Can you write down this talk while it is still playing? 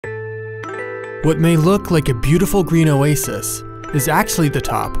What may look like a beautiful green oasis is actually the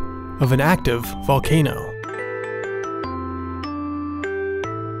top of an active volcano.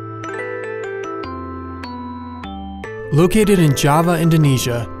 Located in Java,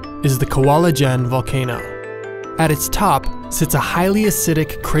 Indonesia, is the Kawah Ijen volcano. At its top sits a highly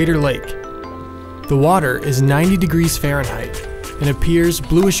acidic crater lake. The water is 90 degrees Fahrenheit and appears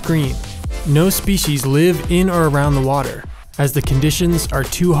bluish-green. No species live in or around the water, as the conditions are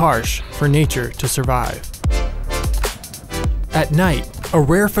too harsh for nature to survive. At night, a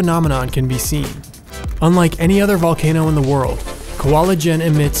rare phenomenon can be seen. Unlike any other volcano in the world, Kawah Ijen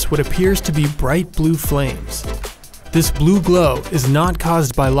emits what appears to be bright blue flames. This blue glow is not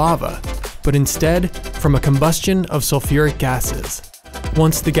caused by lava, but instead from a combustion of sulfuric gases.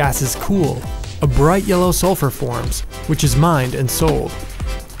 Once the gases cool, a bright yellow sulfur forms, which is mined and sold.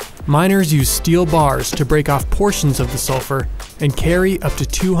 Miners use steel bars to break off portions of the sulfur and carry up to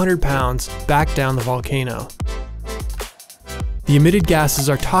 200 pounds back down the volcano. The emitted gases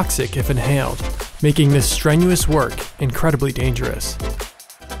are toxic if inhaled, making this strenuous work incredibly dangerous.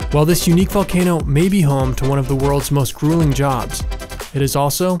 While this unique volcano may be home to one of the world's most grueling jobs, it is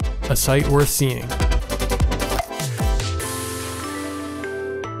also a sight worth seeing.